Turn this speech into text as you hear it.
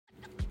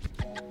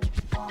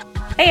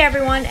Hey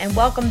everyone, and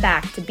welcome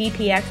back to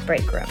BPX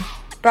Break Room.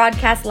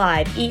 Broadcast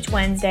live each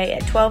Wednesday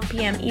at 12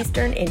 p.m.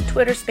 Eastern in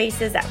Twitter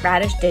Spaces at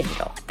Radish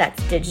Digital.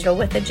 That's digital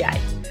with a J.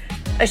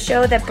 A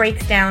show that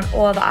breaks down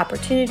all the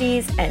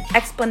opportunities and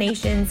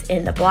explanations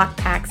in the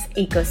BlockPax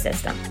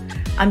ecosystem.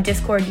 I'm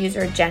Discord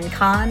user Jen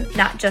Kahn,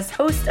 not just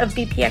host of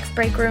BPX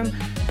Break Room,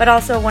 but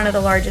also one of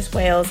the largest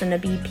whales in the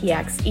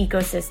BPX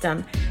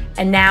ecosystem.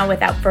 And now,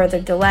 without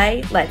further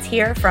delay, let's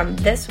hear from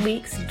this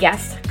week's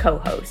guest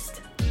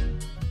co-host.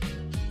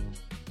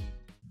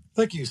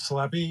 Thank you,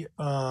 Slappy.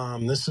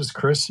 This is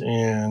Chris,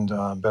 and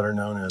better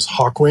known as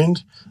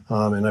Hawkwind,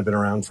 and I've been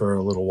around for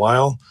a little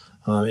while.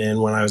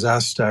 And when I was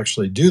asked to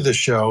actually do this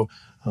show,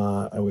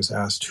 I was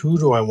asked, who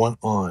do I want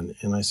on?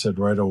 And I said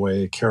right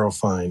away,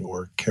 Carofine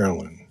or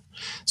Carolyn.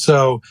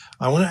 So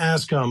I want to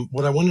ask,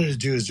 what I wanted to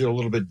do is do a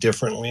little bit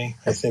differently,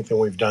 I think, than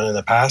we've done in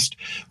the past,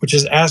 which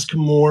is ask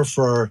more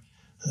for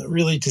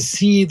really to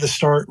see the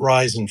start,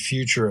 rise, and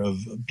future of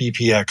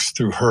BPX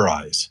through her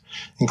eyes,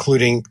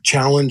 including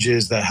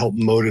challenges that help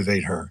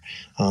motivate her,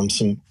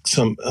 some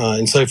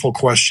insightful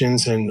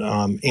questions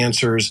and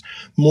answers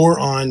more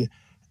on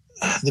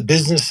the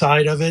business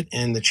side of it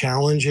and the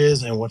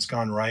challenges and what's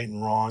gone right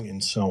and wrong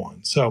and so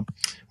on. So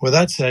with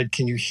that said,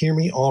 can you hear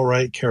me all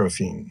right,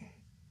 Carofine?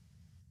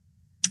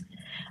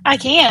 I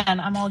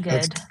can. I'm all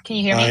good. Can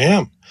you hear me? I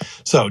am.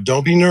 So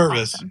don't be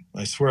nervous. Awesome.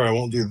 I swear I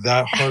won't do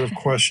that hard of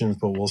questions,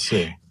 but we'll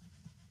see.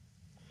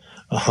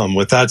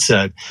 With that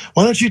said,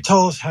 why don't you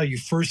tell us how you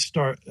first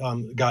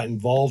got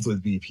involved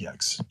with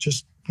BPX?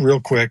 Just real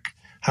quick,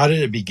 how did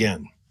it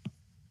begin?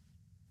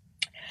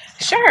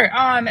 Sure.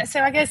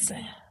 So I guess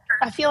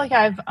I feel like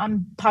I've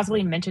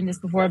possibly mentioned this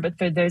before, but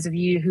for those of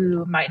you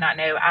who might not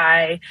know,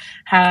 I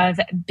have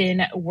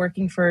been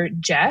working for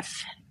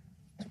Jeff,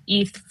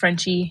 ETH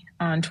Frenchie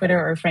on Twitter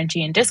or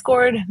Frenchie in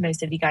Discord.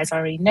 Most of you guys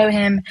already know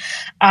him.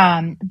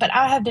 But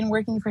I have been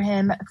working for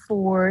him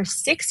for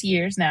 6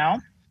 years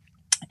now.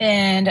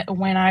 And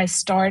when I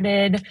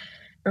started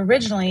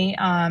originally,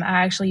 I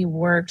actually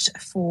worked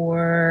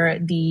for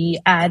the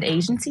ad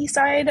agency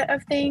side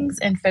of things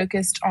and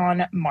focused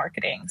on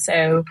marketing.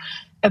 So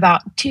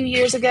about 2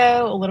 years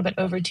ago, a little bit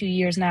over 2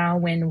 years now,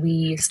 when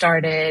we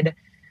started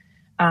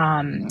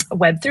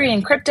Web3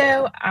 and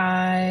crypto,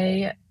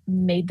 I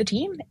made the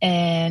team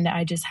and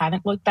I just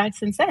haven't looked back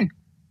since then.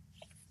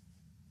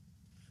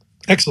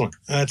 Excellent.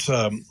 That's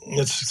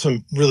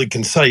some really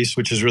concise,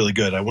 which is really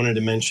good. I wanted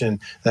to mention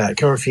that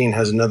Carofine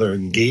has another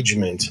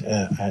engagement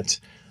at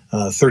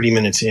 30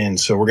 minutes in,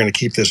 so we're going to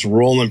keep this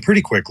rolling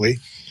pretty quickly.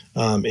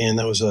 And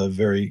that was a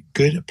very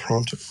good,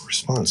 prompt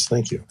response.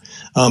 Thank you.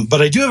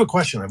 But I do have a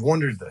question. I've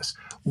wondered this.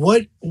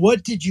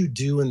 What did you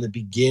do in the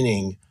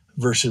beginning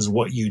versus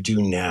what you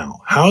do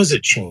now? How has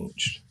it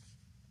changed?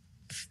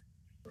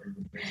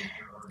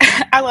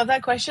 I love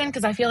that question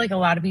because I feel like a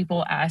lot of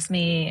people ask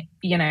me,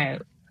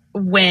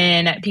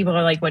 when people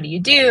are like, what do you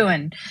do?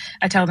 And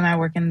I tell them I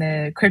work in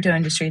the crypto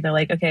industry. They're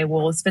like, okay,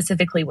 well,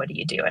 specifically, what do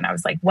you do? And I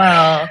was like,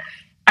 well,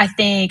 I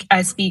think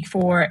I speak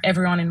for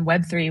everyone in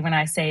Web3 when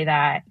I say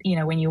that,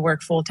 when you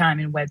work full time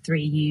in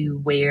Web3, you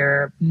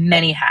wear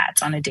many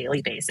hats on a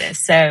daily basis.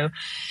 So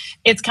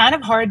it's kind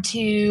of hard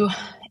to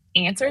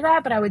answer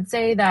that. But I would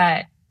say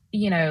that,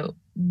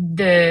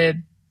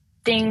 the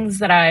things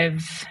that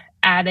I've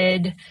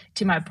added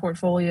to my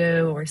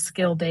portfolio or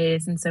skill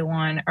base and so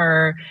on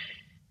are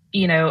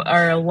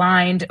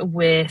aligned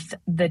with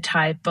the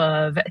type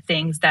of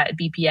things that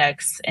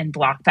BPX and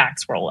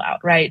BlockPax roll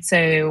out, right?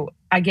 So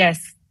I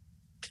guess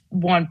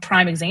one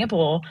prime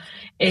example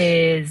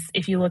is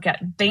if you look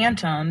at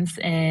Bantams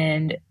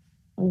and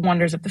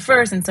Wonders of the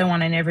First and so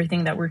on and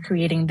everything that we're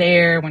creating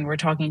there when we're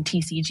talking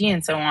TCG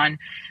and so on,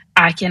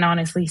 I can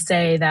honestly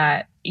say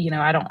that,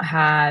 I don't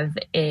have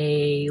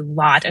a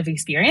lot of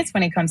experience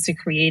when it comes to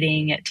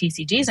creating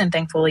TCGs. And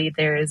thankfully,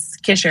 there's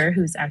Kisher,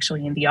 who's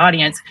actually in the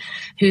audience,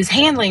 who's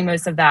handling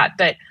most of that.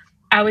 But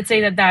I would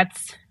say that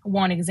that's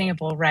one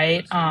example,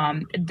 right?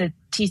 The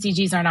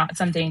TCGs are not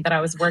something that I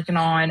was working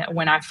on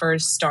when I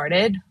first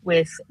started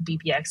with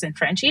BPX and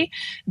Frenchie,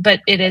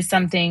 but it is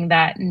something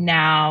that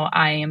now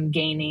I am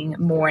gaining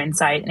more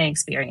insight and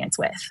experience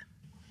with.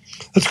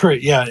 That's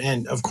great. Yeah.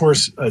 And of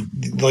course,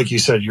 like you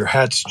said, your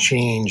hats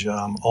change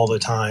all the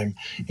time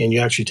and you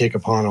actually take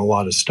upon a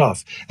lot of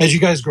stuff. As you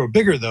guys grow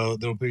bigger, though,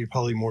 there'll be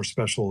probably more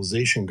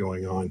specialization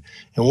going on.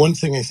 And one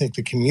thing I think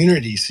the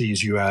community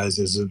sees you as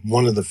is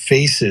one of the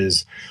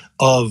faces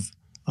of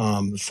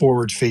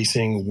forward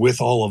facing with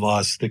all of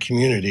us, the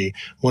community,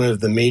 one of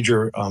the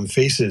major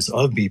faces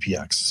of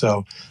BPX.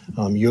 So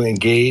you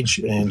engage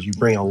and you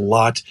bring a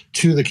lot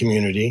to the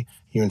community.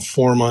 You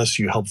inform us,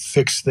 you help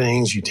fix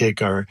things, you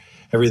take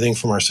everything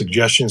from our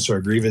suggestions to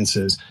our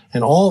grievances,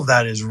 and all of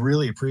that is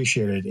really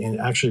appreciated and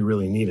actually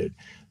really needed.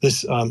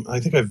 This, I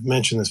think I've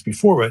mentioned this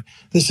before, but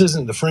this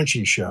isn't the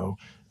Frenchie show.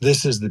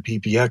 This is the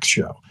BPX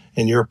show,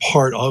 and you're a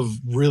part of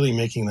really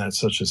making that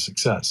such a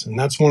success. And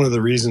that's one of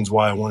the reasons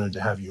why I wanted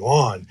to have you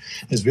on,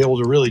 is be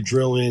able to really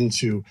drill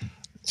into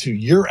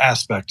your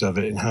aspect of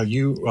it and how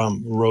you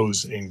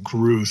rose and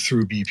grew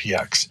through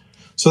BPX.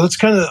 So that's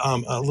kind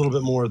of a little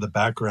bit more of the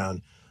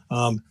background.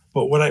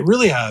 But what I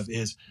really have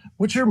is,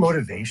 what's your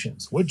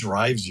motivations? What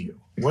drives you?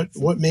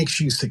 What makes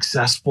you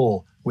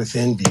successful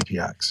within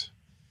BPX?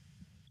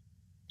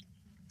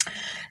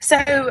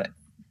 So,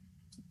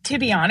 to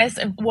be honest,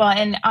 well,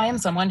 and I am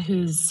someone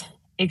who's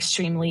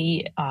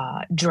extremely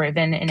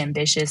driven and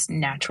ambitious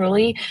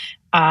naturally.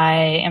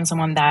 I am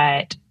someone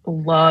that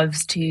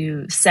loves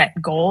to set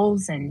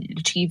goals and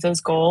achieve those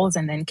goals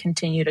and then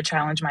continue to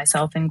challenge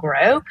myself and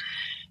grow.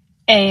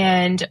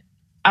 And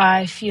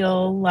I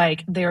feel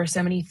like there are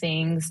so many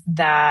things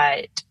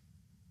that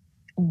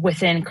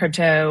within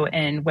crypto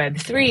and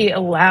Web3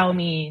 allow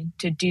me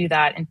to do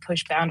that and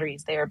push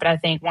boundaries there. But I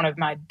think one of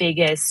my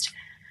biggest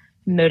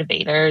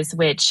motivators,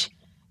 which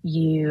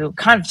you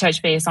kind of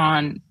touch base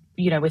on,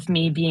 with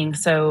me being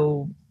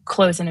so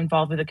close and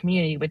involved with the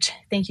community, which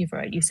thank you for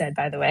what you said,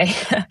 by the way.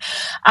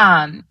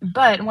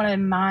 But one of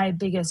my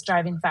biggest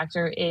driving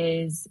factor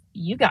is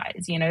you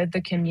guys,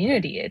 the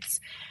community.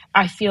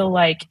 I feel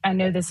like, I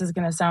know this is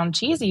going to sound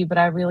cheesy, but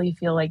I really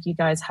feel like you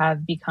guys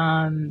have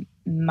become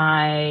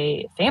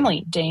my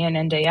family day in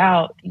and day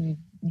out.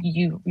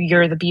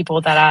 You're the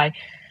people that I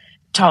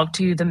talk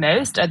to the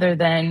most, other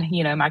than,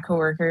 my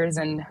coworkers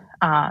and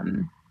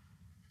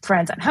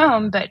friends at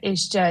home. But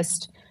it's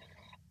just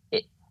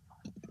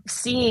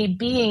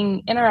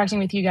interacting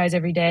with you guys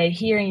every day,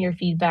 hearing your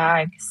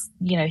feedback,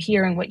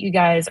 hearing what you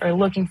guys are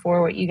looking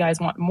for, what you guys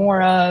want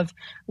more of,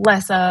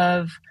 less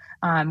of,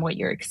 what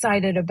you're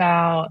excited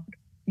about,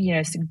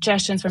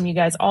 suggestions from you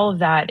guys. All of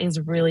that is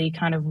really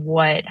kind of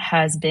what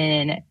has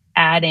been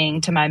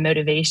adding to my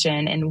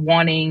motivation and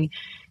wanting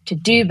to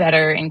do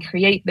better and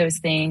create those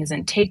things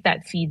and take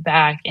that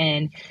feedback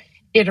and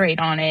iterate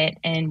on it.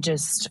 And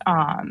just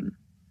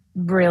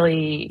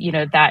really,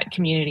 that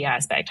community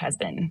aspect has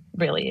been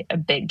really a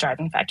big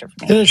driving factor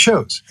for me. And it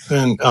shows.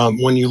 And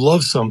when you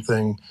love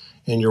something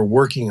and you're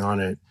working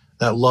on it,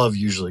 that love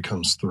usually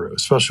comes through,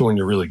 especially when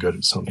you're really good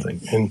at something.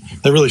 And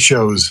that really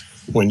shows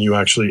when you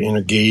actually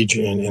engage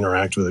and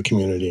interact with the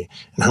community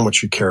and how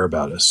much you care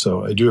about us.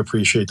 So I do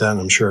appreciate that,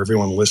 and I'm sure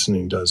everyone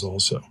listening does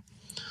also.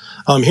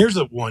 Here's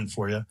one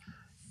for you.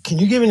 Can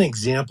you give an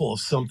example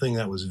of something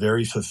that was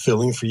very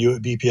fulfilling for you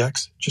at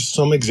BPX? Just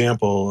some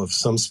example of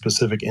some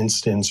specific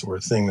instance or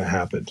thing that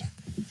happened.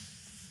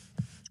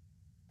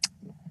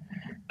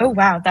 Oh,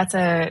 wow. That's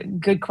a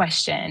good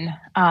question.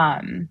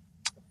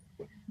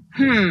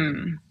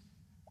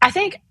 I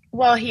think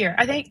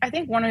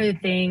one of the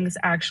things,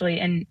 actually,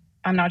 and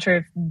I'm not sure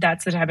if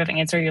that's the type of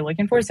answer you're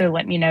looking for, so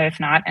let me know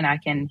if not, and I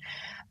can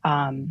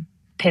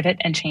pivot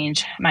and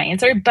change my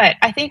answer. But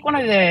I think one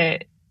of the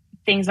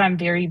things I'm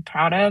very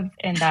proud of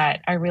and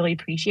that I really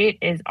appreciate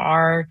is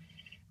our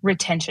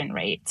retention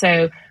rate.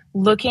 So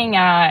looking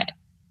at,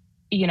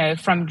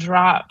 from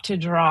drop to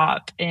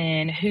drop,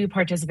 and who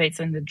participates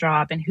in the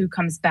drop and who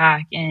comes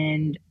back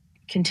and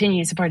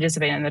continues to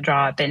participate in the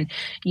drop. And,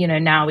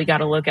 now we got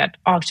to look at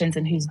auctions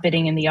and who's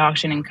bidding in the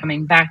auction and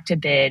coming back to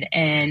bid.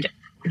 And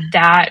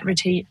that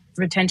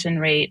retention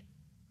rate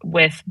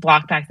with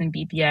BlockPacks and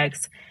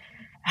BPX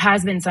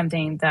has been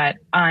something that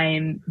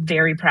I'm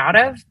very proud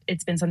of.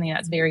 It's been something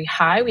that's very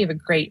high. We have a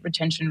great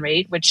retention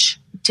rate, which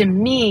to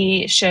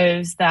me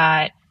shows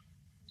that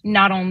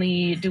not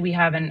only do we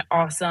have an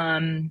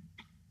awesome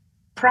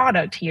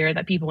product here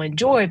that people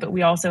enjoy, but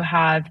we also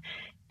have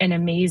an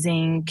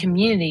amazing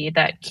community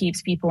that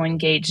keeps people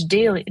engaged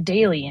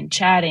daily in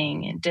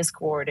chatting and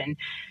Discord and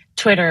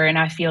Twitter. And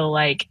I feel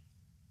like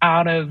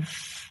out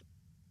of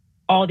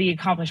all the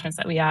accomplishments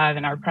that we have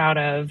and are proud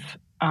of,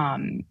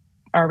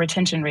 our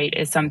retention rate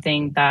is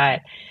something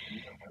that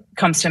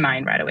comes to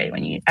mind right away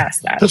when you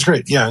ask that. That's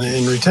great. Yeah.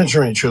 And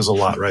retention rate shows a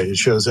lot, right? It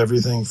shows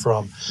everything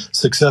from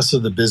success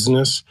of the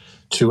business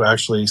to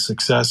actually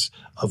success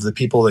of the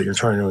people that you're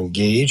trying to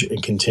engage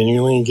and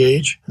continually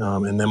engage,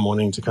 and them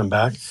wanting to come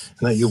back,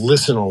 and that you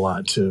listen a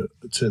lot to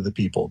the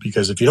people.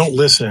 Because if you don't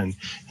listen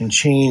and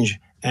change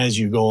as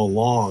you go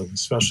along,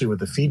 especially with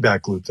the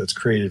feedback loop that's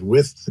created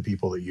with the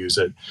people that use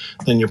it,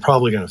 then you're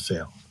probably going to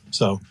fail.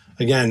 So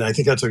again, I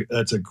think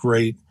that's a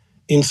great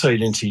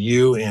insight into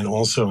you and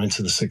also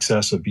into the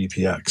success of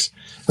BPX.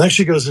 It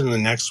actually goes into the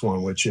next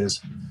one, which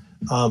is,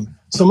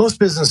 so most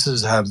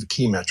businesses have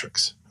key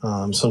metrics.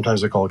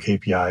 Sometimes they're called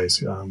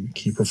KPIs,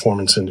 key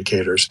performance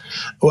indicators.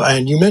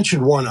 And you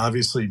mentioned one,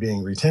 obviously,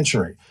 being retention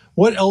rate.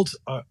 What else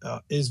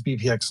is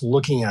BPX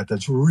looking at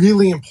that's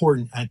really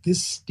important at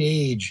this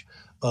stage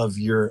of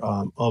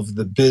of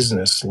the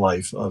business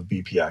life of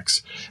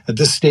BPX? At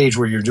this stage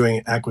where you're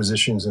doing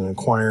acquisitions and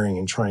acquiring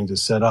and trying to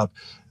set up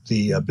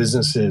the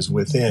businesses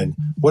within,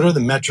 what are the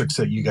metrics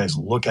that you guys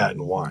look at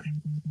and why?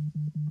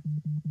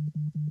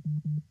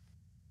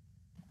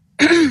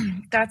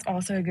 That's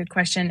also a good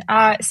question.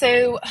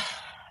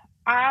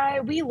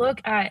 We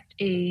look at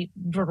a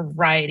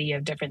variety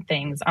of different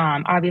things.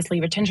 Obviously,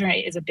 retention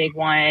rate is a big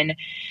one.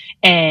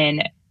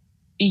 And,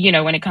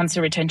 when it comes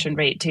to retention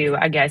rate too,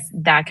 I guess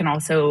that can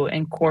also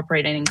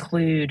incorporate and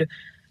include,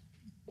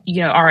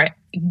 our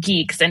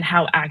geeks and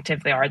how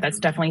active they are. That's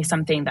definitely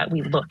something that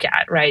we look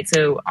at, right?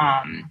 So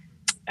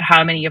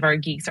how many of our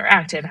geeks are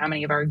active, how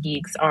many of our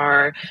geeks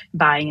are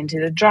buying into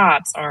the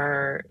drops,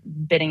 are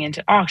bidding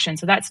into auction.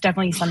 So that's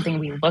definitely something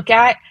we look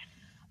at.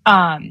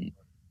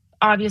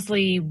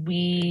 Obviously,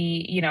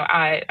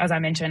 as I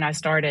mentioned, I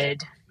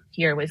started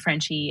here with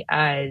Frenchie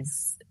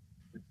as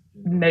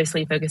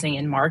mostly focusing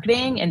in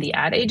marketing and the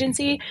ad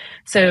agency.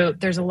 So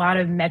there's a lot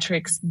of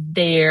metrics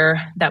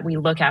there that we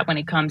look at when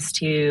it comes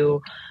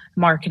to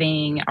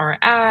marketing our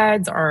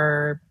ads,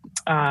 our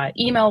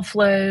email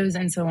flows,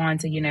 and so on.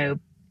 So,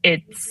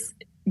 it's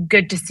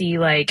good to see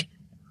like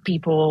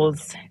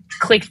people's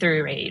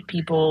click-through rate,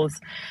 people's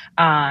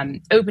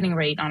opening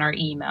rate on our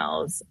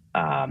emails.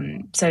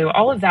 So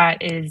all of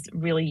that is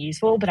really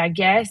useful, but I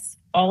guess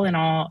all in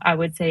all, I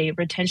would say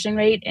retention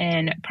rate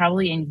and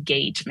probably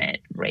engagement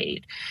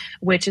rate,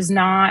 which is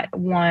not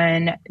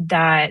one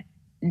that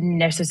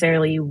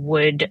necessarily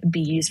would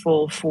be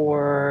useful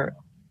for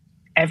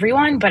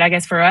everyone. But I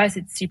guess for us,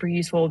 it's super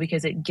useful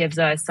because it gives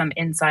us some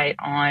insight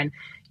on,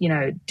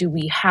 do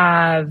we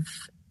have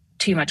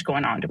too much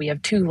going on? Do we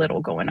have too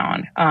little going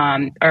on?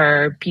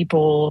 Are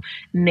people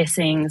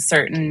missing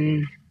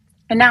certain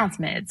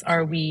announcements?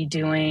 Are we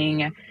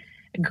doing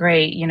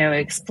great,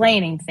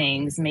 explaining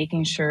things,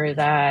 making sure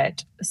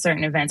that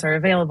certain events are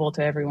available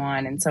to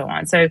everyone and so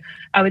on. So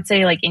I would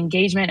say like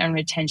engagement and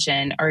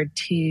retention are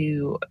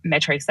two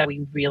metrics that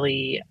we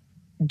really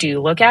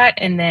do look at.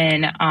 And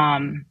then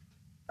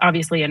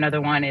obviously another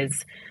one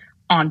is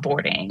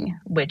onboarding,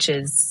 which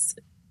is,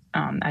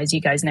 as you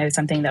guys know,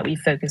 something that we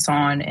focus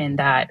on and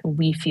that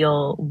we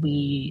feel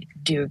we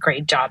do a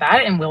great job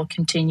at and will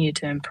continue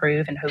to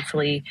improve and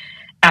hopefully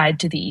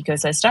add to the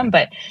ecosystem.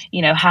 But,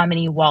 how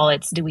many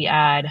wallets do we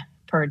add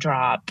per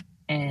drop?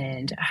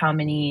 And how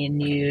many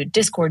new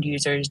Discord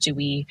users do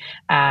we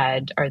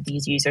add? Are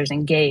these users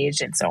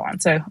engaged? And so on.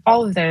 So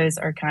all of those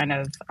are kind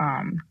of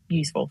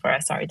useful for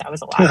us. Sorry, that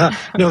was a lot.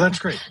 No, that's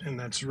great. And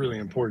that's really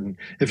important.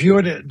 If you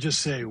were to just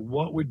say,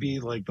 what would be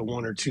like the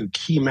one or two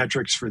key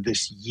metrics for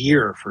this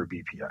year for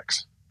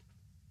BPX?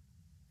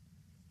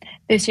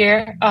 This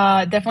year,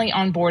 definitely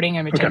onboarding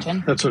and retention.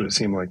 Okay, that's what it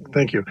seemed like.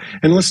 Thank you.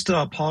 And let's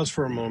pause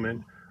for a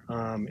moment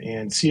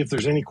and see if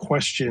there's any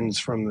questions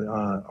from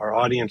our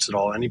audience at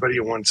all. Anybody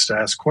who wants to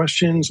ask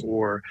questions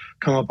or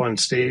come up on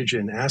stage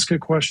and ask a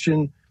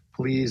question,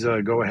 please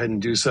go ahead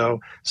and do so.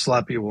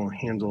 Slappy will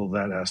handle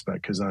that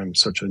aspect because I'm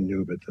such a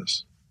noob at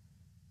this.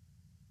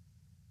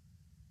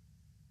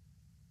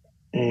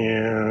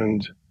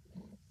 And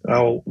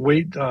I'll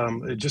wait.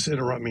 Just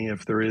interrupt me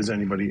if there is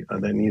anybody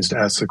that needs to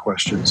ask the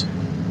questions.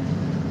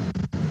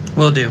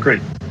 Will do.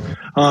 Great.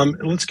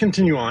 Let's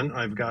continue on.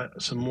 I've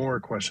got some more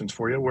questions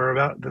for you. We're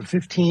about the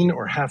 15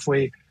 or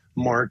halfway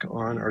mark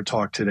on our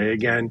talk today.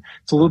 Again,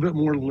 it's a little bit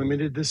more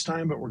limited this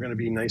time, but we're going to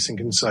be nice and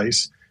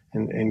concise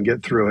and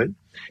get through it.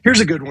 Here's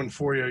a good one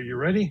for you. You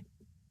ready?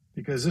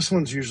 Because this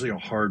one's usually a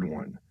hard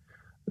one.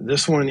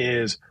 This one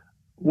is,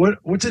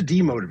 what's a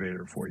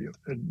demotivator for you?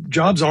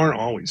 Jobs aren't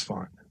always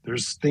fun.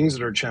 There's things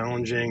that are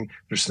challenging.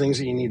 There's things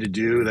that you need to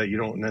do that you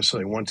don't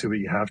necessarily want to, but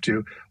you have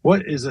to.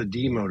 What is a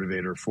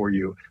demotivator for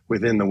you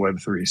within the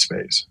Web3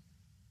 space?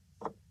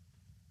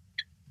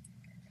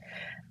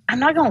 I'm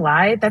not going to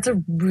lie. That's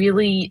a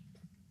really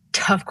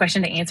tough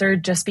question to answer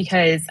just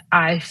because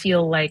I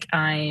feel like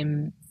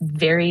I'm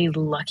very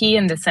lucky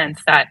in the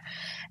sense that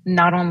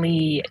not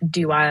only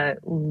do I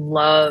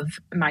love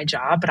my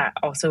job, but I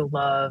also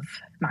love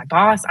my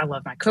boss. I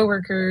love my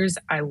coworkers.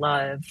 I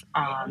love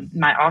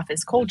my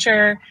office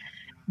culture.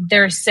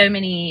 There are so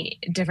many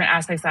different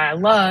aspects that I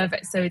love.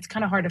 So it's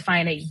kind of hard to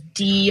find a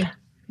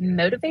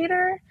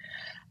demotivator.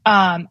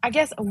 I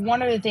guess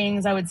one of the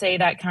things I would say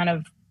that kind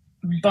of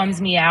bums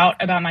me out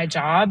about my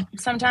job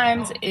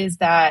sometimes is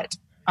that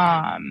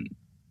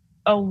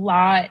a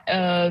lot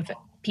of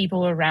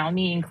people around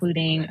me,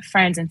 including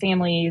friends and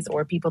families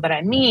or people that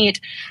I meet,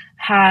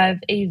 have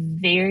a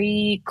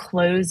very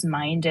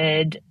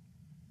closed-minded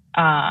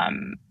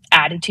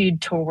attitude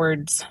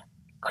towards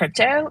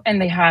crypto, and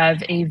they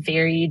have a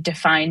very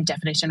defined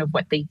definition of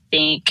what they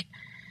think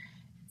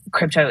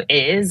crypto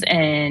is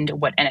and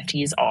what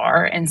NFTs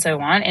are and so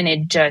on. And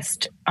it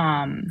just,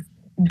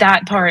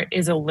 that part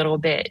is a little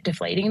bit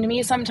deflating to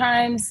me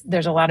sometimes.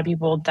 There's a lot of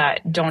people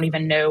that don't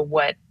even know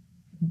what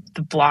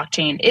the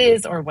blockchain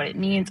is or what it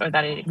means or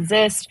that it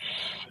exists.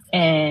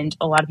 And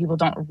a lot of people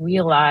don't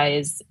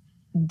realize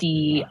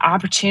the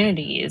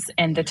opportunities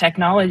and the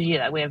technology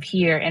that we have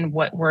here and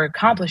what we're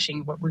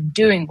accomplishing, what we're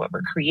doing, what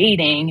we're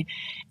creating.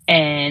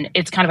 And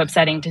it's kind of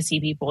upsetting to see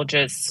people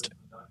just,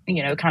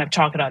 kind of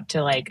chalk it up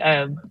to like,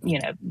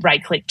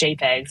 right click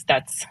JPEGs.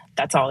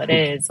 That's all it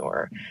is.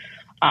 Or,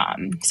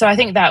 so I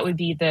think that would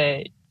be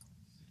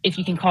if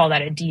you can call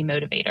that a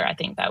demotivator, I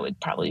think that would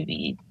probably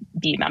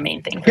be my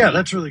main thing. Yeah,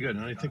 that's really good.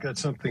 And I think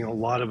that's something a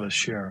lot of us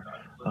share.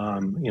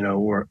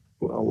 We're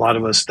a lot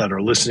of us that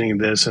are listening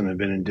to this and have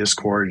been in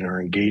Discord and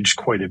are engaged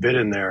quite a bit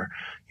in there.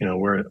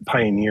 We're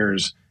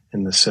pioneers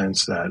in the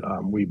sense that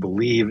we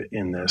believe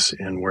in this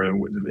and we're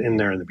in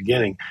there in the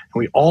beginning. And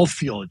we all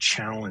feel a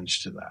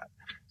challenge to that.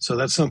 So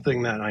that's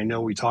something that I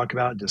know we talk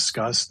about,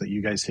 discuss, that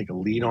you guys take a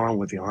lead on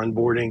with the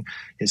onboarding,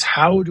 is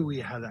how do we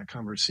have that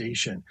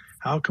conversation?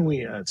 How can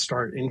we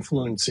start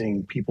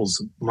influencing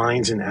people's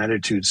minds and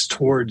attitudes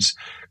towards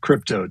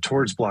crypto,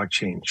 towards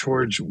blockchain,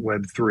 towards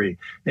Web3?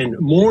 And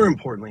more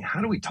importantly, how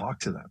do we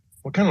talk to them?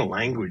 What kind of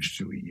language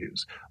do we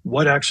use?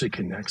 What actually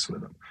connects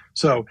with them?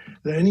 So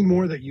any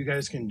more that you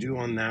guys can do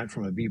on that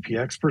from a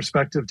BPX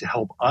perspective to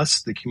help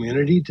us, the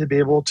community, to be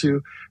able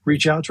to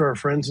reach out to our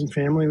friends and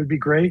family would be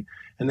great.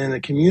 And then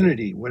the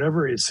community,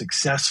 whatever is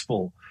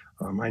successful.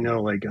 I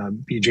know like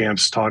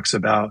BJamps talks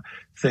about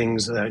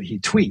things that he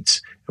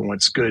tweets and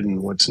what's good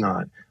and what's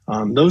not.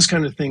 Those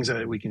kind of things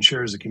that we can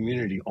share as a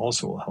community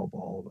also will help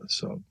all of us.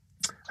 So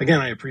again,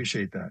 I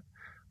appreciate that.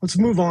 Let's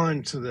move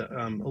on to the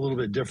a little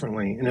bit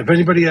differently. And if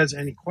anybody has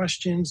any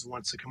questions,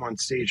 wants to come on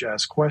stage,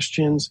 ask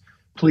questions,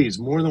 please,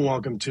 more than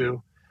welcome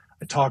to.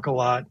 I talk a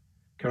lot.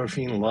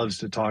 Carofine loves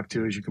to talk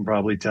to, as you can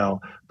probably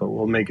tell, but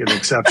we'll make an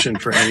exception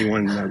for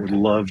anyone that would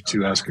love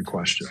to ask a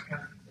question.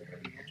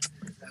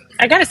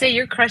 I got to say,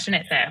 you're crushing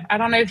it, though. I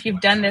don't know if you've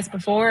done this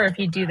before or if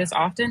you do this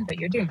often, but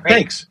you're doing great.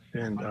 Thanks.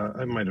 And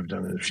I might have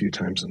done it a few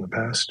times in the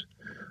past.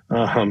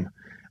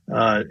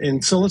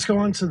 And so let's go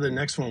on to the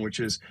next one, which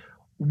is,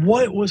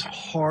 what was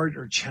hard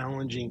or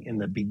challenging in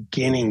the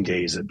beginning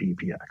days of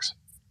BPX?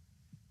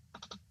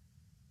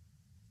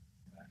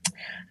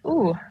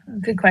 Ooh,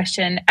 good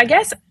question. I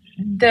guess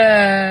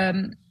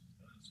if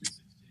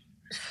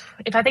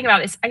I think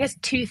about this, I guess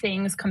two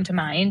things come to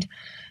mind.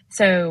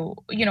 So,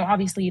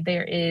 obviously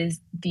there is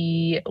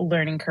the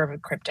learning curve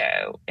of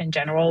crypto in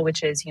general,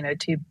 which is,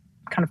 to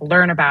kind of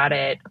learn about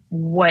it.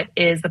 What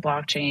is the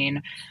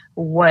blockchain?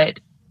 What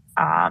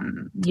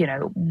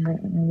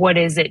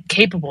is it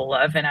capable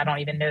of? And I don't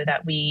even know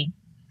that we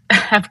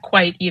have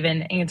quite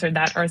even answered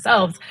that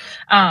ourselves.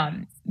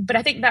 But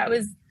I think that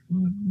was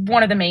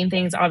one of the main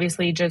things,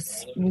 obviously,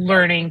 just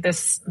learning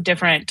this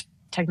different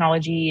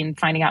technology and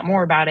finding out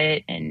more about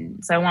it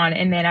and so on.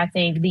 And then I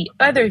think the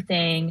other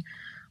thing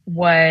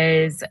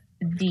was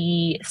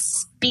the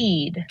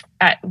speed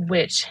at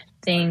which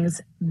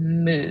things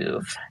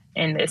move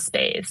in this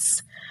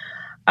space.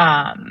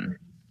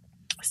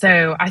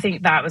 So I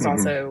think that was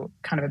also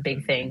kind of a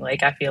big thing.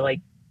 Like, I feel like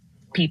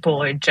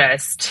people are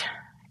just,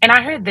 and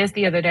I heard this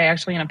the other day,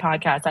 actually, in a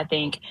podcast. I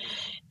think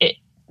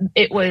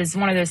it was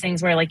one of those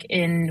things where, like,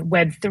 in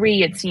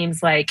Web3, it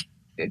seems like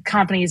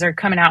companies are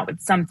coming out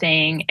with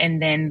something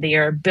and then they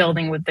are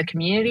building with the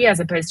community, as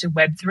opposed to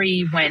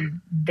Web3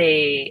 when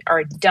they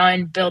are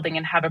done building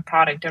and have a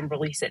product and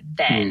release it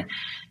then.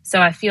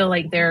 So I feel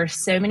like there are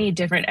so many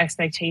different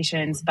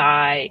expectations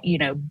by,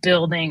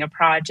 building a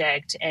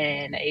project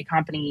and a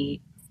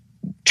company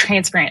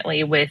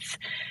transparently with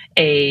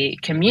a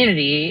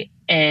community,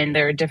 and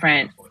there are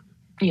different,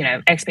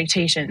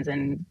 expectations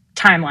and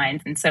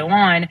timelines and so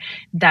on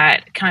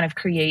that kind of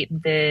create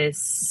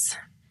this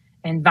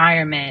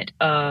environment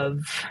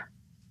of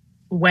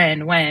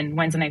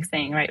when's the next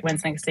thing, right?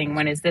 When's the next thing?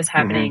 When is this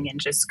happening? And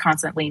just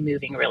constantly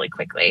moving really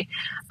quickly,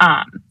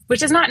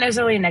 which is not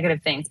necessarily a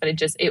negative thing, but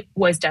it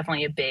was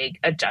definitely a big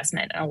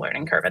adjustment and a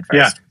learning curve at first.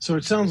 Yeah. So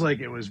it sounds like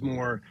it was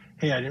more,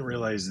 hey, I didn't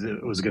realize that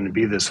it was going to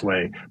be this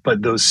way,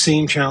 but those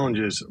same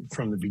challenges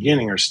from the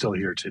beginning are still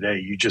here today.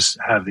 You just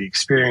have the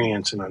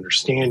experience and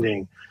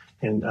understanding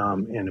and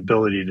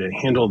ability to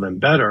handle them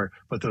better,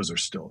 but those are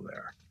still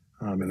there.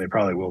 And they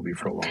probably will be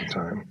for a long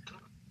time.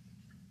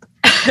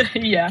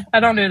 Yeah, I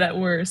don't know that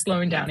we're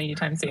slowing down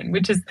anytime soon,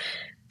 which is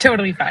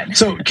totally fine.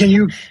 So can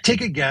you take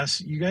a guess?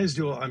 You guys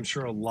do, I'm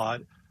sure, a lot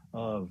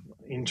of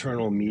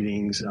internal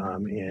meetings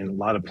and a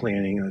lot of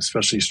planning,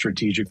 especially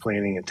strategic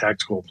planning and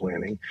tactical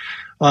planning.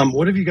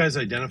 What have you guys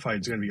identified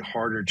is going to be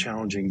hard or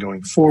challenging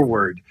going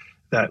forward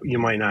that you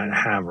might not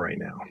have right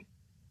now?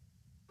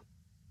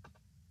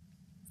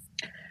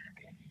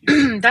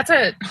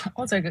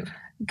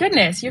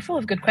 Goodness, you're full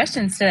of good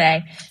questions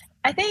today.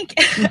 I think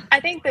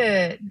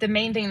the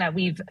main thing that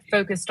we've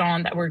focused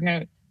on, that we're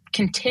going to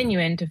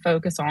continue to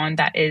focus on,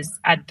 that is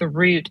at the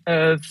root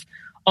of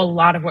a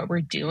lot of what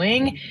we're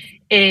doing,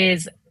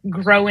 is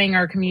growing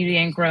our community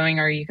and growing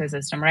our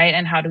ecosystem, right?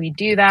 And how do we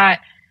do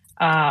that?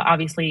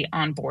 Obviously,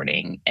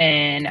 onboarding.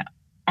 And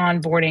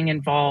onboarding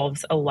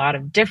involves a lot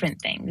of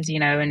different things,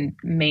 and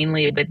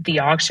mainly with the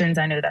auctions.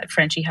 I know that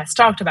Frenchie has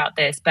talked about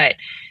this, but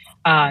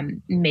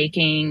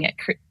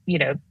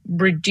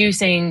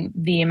reducing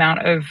the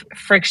amount of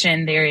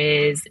friction there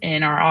is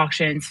in our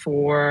auctions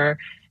for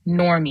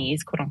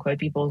normies, quote unquote,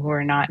 people who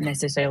are not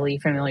necessarily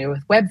familiar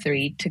with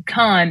Web3, to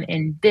come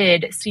and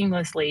bid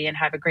seamlessly and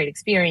have a great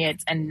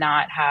experience and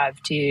not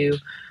have to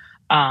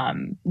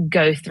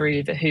go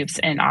through the hoops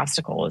and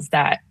obstacles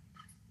that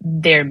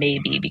there may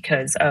be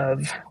because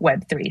of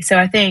Web3. So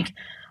I think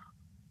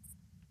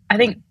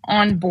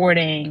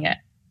onboarding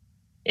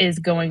is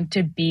going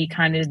to be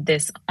kind of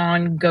this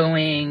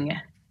ongoing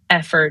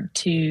effort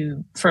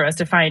for us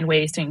to find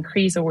ways to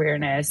increase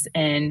awareness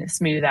and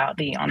smooth out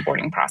the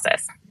onboarding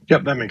process.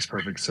 Yep, that makes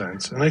perfect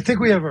sense. And I think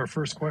we have our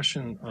first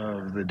question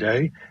of the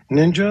day.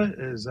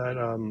 Ninja, is that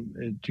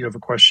do you have a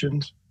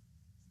question?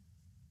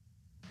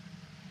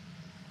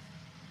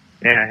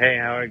 Yeah,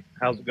 hey,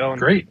 how's it going?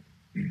 Great.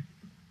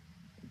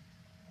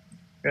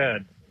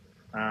 Good.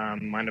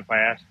 Mind if I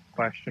ask a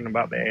question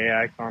about the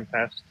AI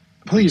contest?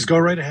 Please go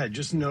right ahead.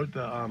 Just note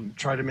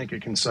try to make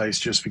it concise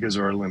just because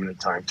of our limited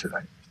time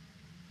today.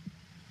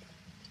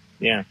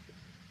 Yeah.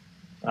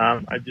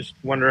 I just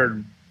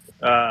wondered,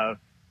 how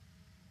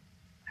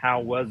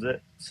was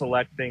it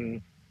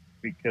selecting,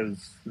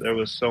 because there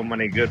was so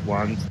many good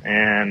ones,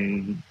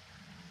 and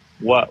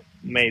what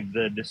made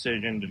the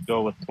decision to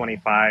go with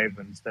 25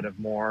 instead of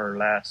more or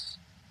less?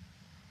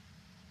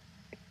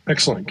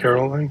 Excellent.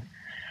 Caroline?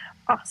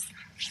 Awesome.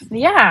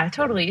 Yeah,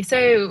 totally.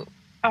 So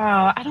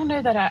I don't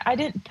know that I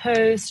didn't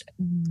post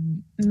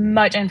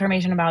much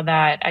information about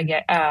that. I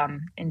get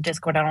in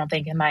Discord. I don't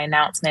think in my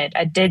announcement.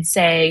 I did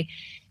say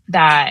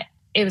that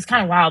it was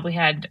kind of wild. We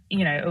had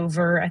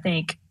over, I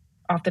think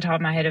off the top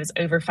of my head, it was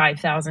over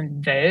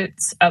 5,000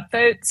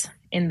 upvotes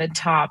in the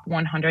top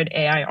 100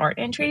 AI art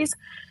entries.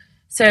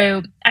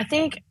 So I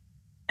think,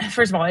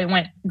 first of all, it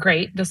went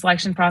great. The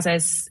selection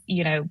process,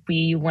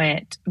 we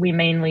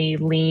mainly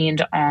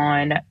leaned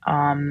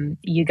on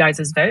you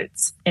guys'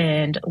 votes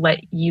and let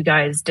you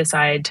guys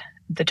decide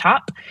the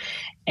top.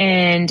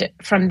 And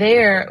from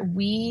there,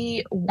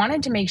 we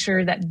wanted to make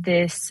sure that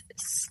this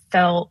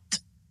felt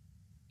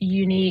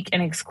unique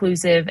and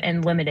exclusive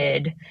and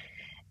limited.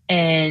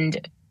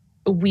 And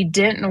we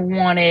didn't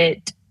want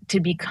it to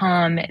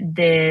become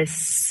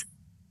this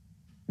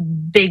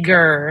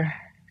bigger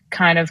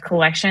kind of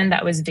collection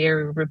that was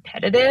very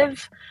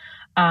repetitive.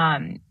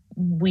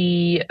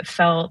 We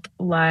felt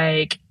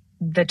like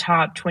the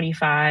top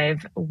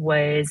 25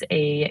 was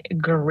a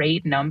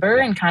great number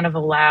and kind of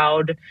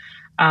allowed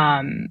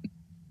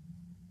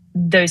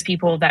those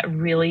people that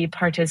really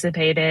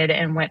participated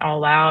and went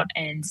all out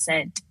and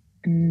sent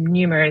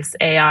numerous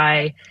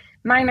AI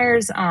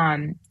miners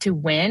to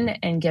win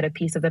and get a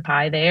piece of the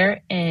pie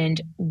there. And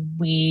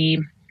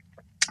we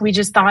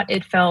just thought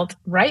it felt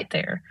right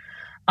there.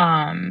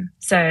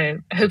 So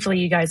hopefully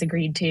you guys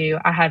agreed too.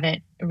 I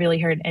haven't really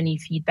heard any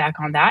feedback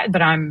on that,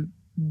 but I'm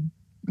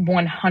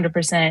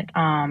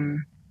 100%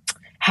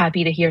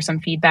 happy to hear some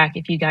feedback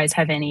if you guys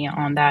have any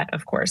on that,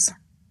 of course.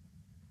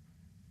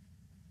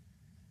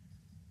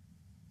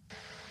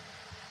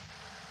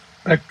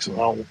 Excellent.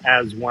 Well,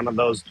 as one of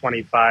those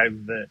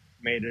 25 that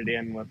made it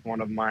in with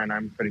one of mine,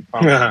 I'm pretty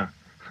pumped.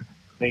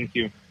 Thank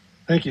you.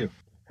 Thank you.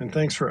 And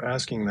thanks for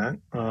asking that.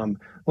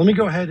 Let me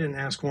go ahead and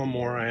ask one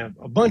more. I have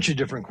a bunch of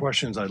different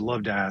questions I'd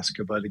love to ask,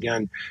 but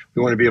again,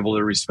 we want to be able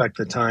to respect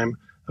the time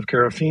of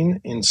Carofine.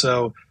 And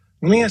so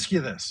let me ask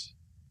you this.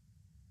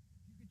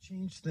 If you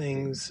could change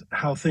things,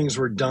 how things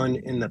were done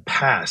in the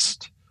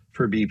past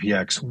for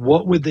BPX,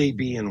 what would they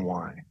be and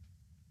why?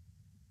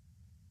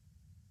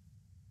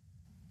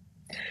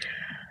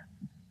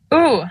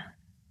 Ooh.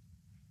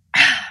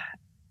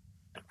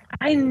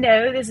 I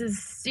know this is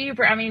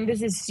super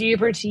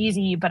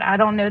cheesy, but I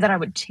don't know that I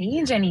would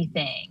change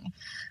anything.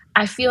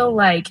 I feel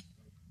like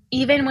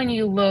even when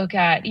you look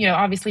at,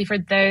 obviously for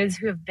those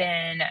who have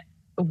been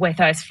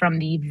with us from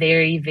the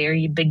very,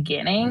 very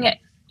beginning,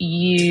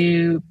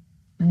 you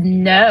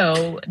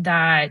know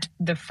that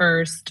the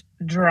first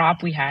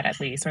drop we had,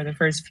 at least, or the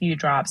first few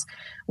drops,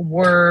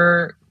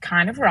 were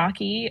kind of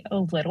rocky, a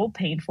little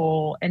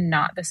painful, and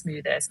not the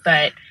smoothest.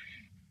 But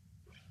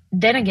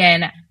then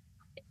again,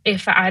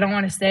 if I don't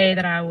want to say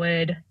that I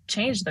would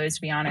change those,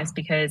 to be honest,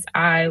 because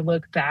I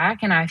look back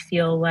and I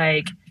feel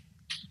like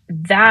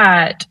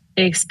that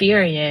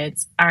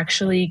experience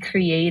actually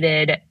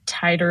created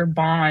tighter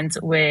bonds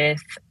with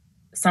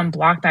some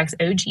Blockbacks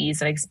OGs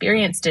that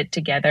experienced it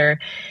together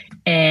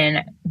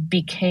and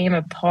became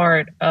a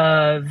part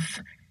of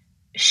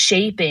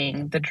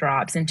shaping the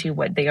drops into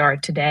what they are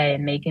today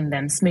and making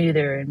them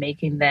smoother and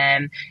making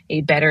them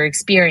a better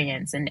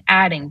experience and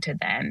adding to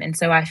them. And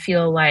so I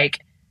feel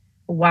like,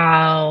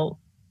 while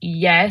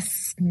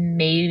yes,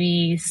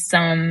 maybe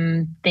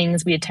some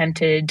things we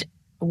attempted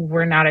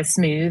were not as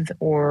smooth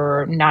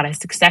or not as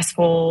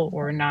successful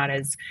or not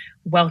as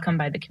welcome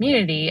by the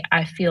community,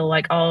 I feel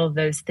like all of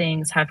those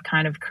things have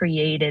kind of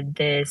created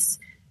this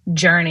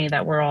journey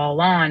that we're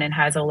all on and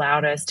has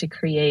allowed us to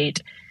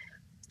create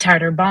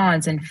tighter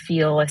bonds and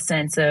feel a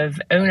sense of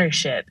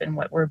ownership in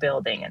what we're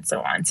building and so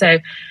on. So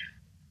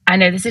I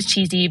know this is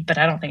cheesy, but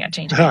I don't think I'd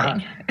change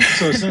anything.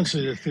 So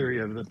essentially the theory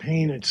of the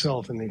pain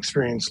itself and the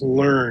experience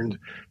learned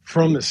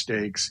from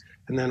mistakes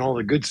and then all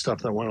the good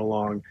stuff that went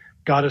along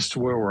got us to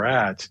where we're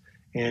at.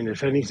 And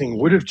if anything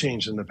would have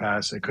changed in the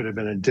past, it could have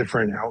been a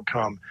different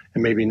outcome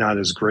and maybe not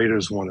as great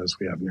as one as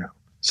we have now.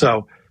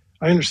 So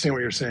I understand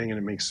what you're saying and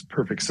it makes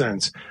perfect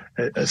sense.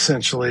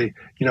 Essentially,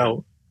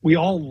 we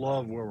all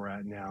love where we're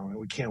at now and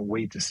we can't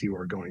wait to see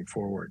where we're going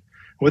forward.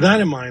 With that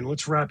in mind,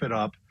 let's wrap it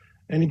up.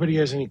 Anybody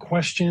has any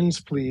questions,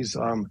 please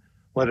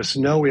let us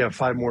know. We have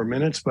 5 more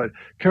minutes, but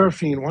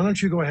Carofine, why don't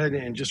you go ahead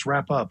and just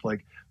wrap up?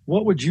 Like,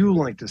 what would you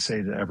like to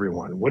say to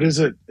everyone? What is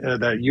it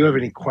that you have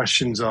any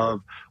questions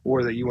of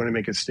or that you want to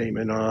make a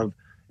statement of?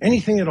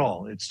 Anything at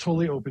all. It's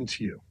totally open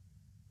to you.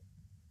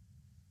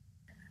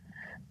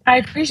 I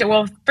appreciate it.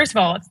 Well, first of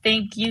all,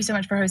 thank you so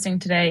much for hosting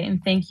today,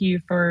 and thank you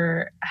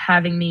for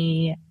having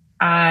me.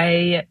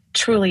 I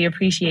truly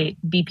appreciate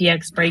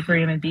BPX Break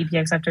Room and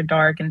BPX After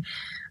Dark and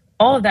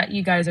all of that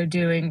you guys are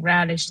doing.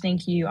 Radish,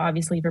 thank you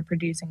obviously for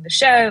producing the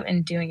show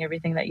and doing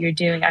everything that you're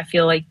doing. I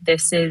feel like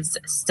this is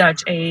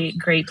such a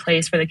great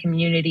place for the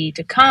community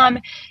to come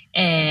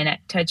and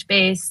touch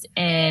base.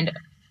 And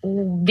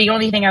the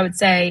only thing I would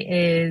say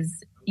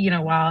is,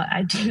 while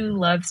I do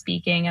love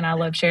speaking and I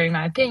love sharing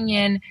my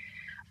opinion,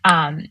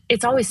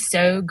 it's always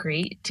so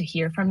great to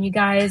hear from you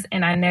guys.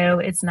 And I know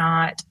it's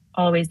not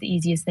always the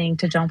easiest thing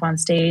to jump on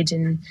stage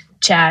and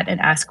chat and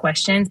ask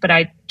questions, but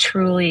I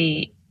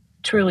truly,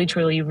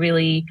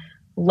 really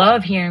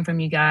love hearing from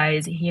you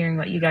guys, hearing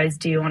what you guys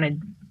do on a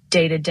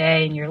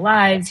day-to-day in your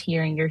lives,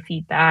 hearing your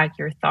feedback,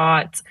 your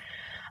thoughts,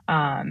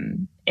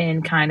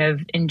 and kind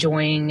of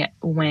enjoying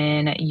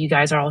when you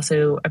guys are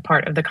also a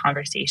part of the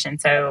conversation.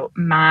 So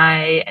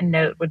my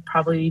note would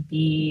probably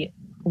be,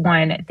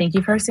 1, thank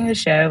you for hosting the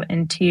show,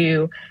 and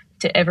 2,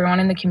 to everyone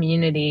in the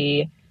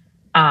community,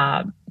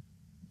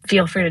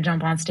 feel free to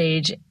jump on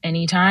stage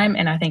anytime.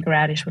 And I think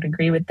Radish would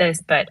agree with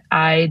this, but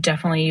I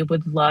definitely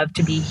would love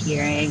to be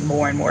hearing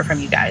more and more from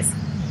you guys.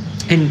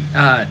 And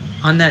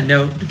on that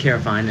note,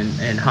 Carofine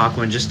and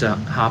Hawkwin, just to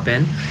hop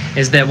in,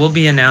 is that we'll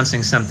be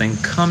announcing something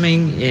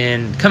coming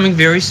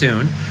very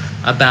soon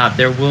about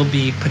there will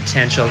be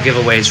potential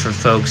giveaways for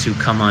folks who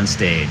come on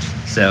stage.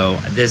 So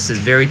this is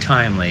very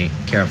timely,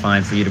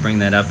 Carofine, for you to bring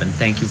that up, and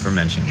thank you for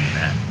mentioning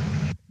that.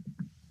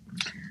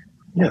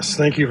 Yes,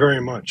 thank you very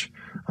much.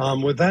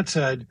 With that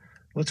said,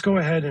 let's go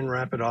ahead and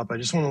wrap it up. I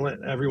just want to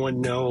let everyone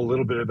know a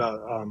little bit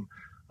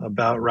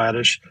about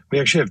Radish.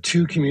 We actually have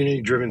 2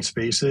 community-driven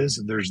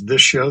spaces. There's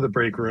this show, The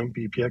Break Room,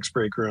 BPX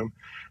Break Room,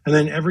 and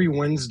then every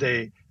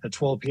Wednesday at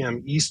 12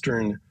 p.m.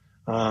 Eastern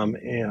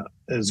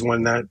is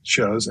when that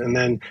shows. And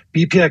then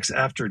BPX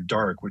After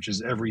Dark, which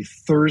is every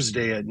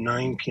Thursday at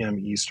 9 p.m.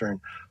 Eastern,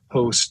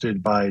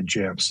 hosted by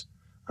Jamps.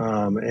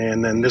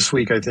 And then this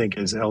week, I think,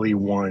 is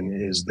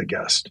LE1 is the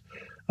guest.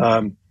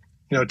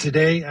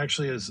 Today,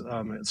 actually, as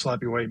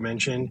Slappy White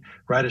mentioned,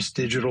 Radish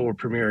Digital will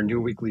premiere a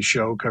new weekly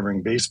show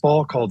covering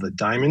baseball called the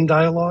Diamond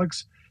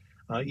Dialogues.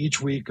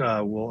 Each week,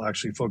 we'll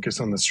actually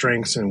focus on the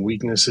strengths and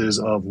weaknesses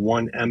of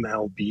one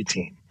MLB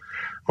team.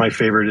 My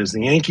favorite is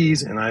the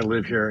Yankees, and I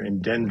live here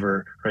in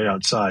Denver, right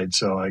outside.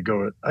 So I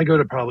go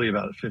to probably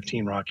about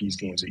 15 Rockies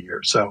games a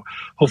year. So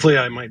hopefully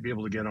I might be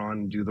able to get on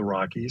and do the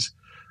Rockies.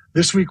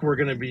 This week, we're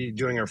going to be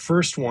doing our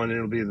first one, and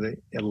it'll be the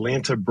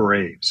Atlanta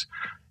Braves.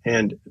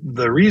 And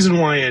the reason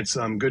why it's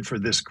good for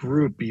this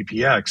group,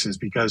 BPX, is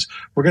because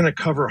we're going to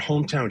cover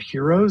hometown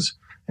heroes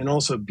and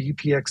also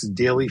BPX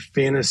daily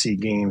fantasy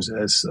games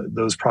as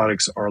those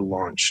products are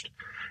launched.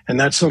 And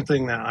that's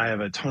something that I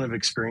have a ton of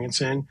experience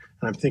in. And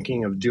I'm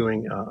thinking of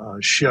doing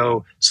a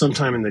show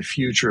sometime in the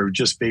future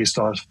just based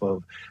off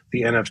of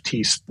the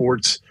NFT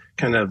sports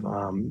kind of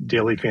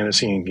daily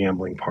fantasy and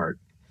gambling part.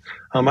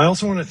 I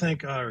also want to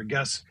thank our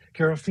guest,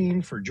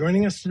 Carofine, for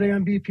joining us today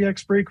on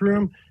BPX Break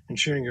Room and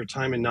sharing your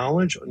time and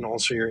knowledge and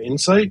also your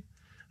insight.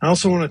 I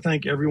also want to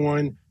thank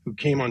everyone who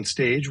came on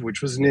stage,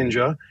 which was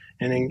Ninja,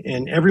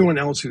 and everyone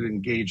else who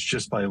engaged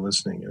just by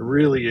listening. It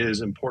really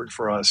is important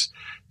for us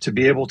to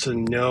be able to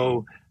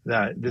know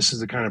that this is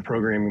the kind of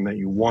programming that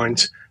you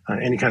want.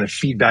 Any kind of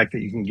feedback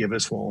that you can give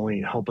us will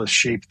only help us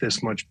shape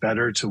this much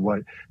better to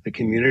what the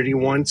community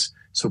wants.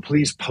 So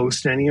please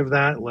post any of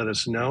that. Let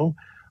us know.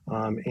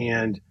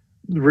 And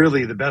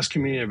really the best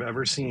community I've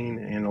ever seen,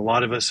 and a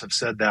lot of us have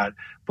said that,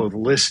 both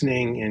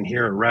listening and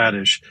here at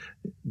Radish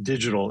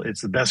Digital,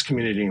 it's the best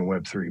community in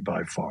Web3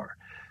 by far.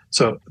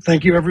 So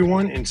thank you,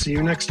 everyone, and see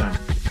you next time.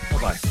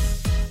 Bye-bye.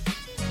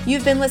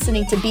 You've been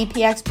listening to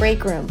BPX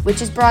Break Room,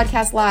 which is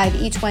broadcast live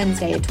each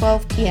Wednesday at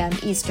 12 p.m.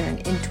 Eastern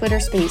in Twitter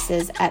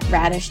Spaces at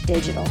Radish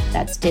Digital.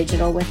 That's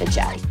digital with a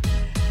J.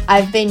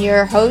 I've been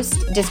your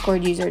host,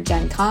 Discord user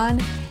Jen Kahn,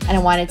 and I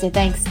wanted to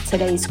thank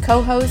today's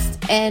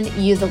co-host and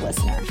you, the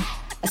listener.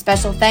 A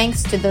special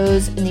thanks to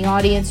those in the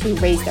audience who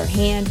raised their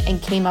hand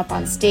and came up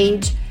on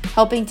stage,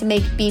 helping to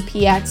make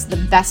BPX the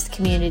best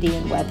community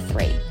in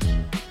Web3.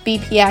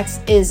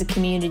 BPX is a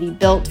community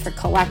built for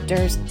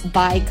collectors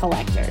by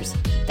collectors.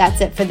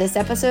 That's it for this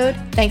episode.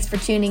 Thanks for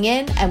tuning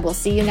in, and we'll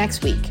see you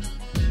next week.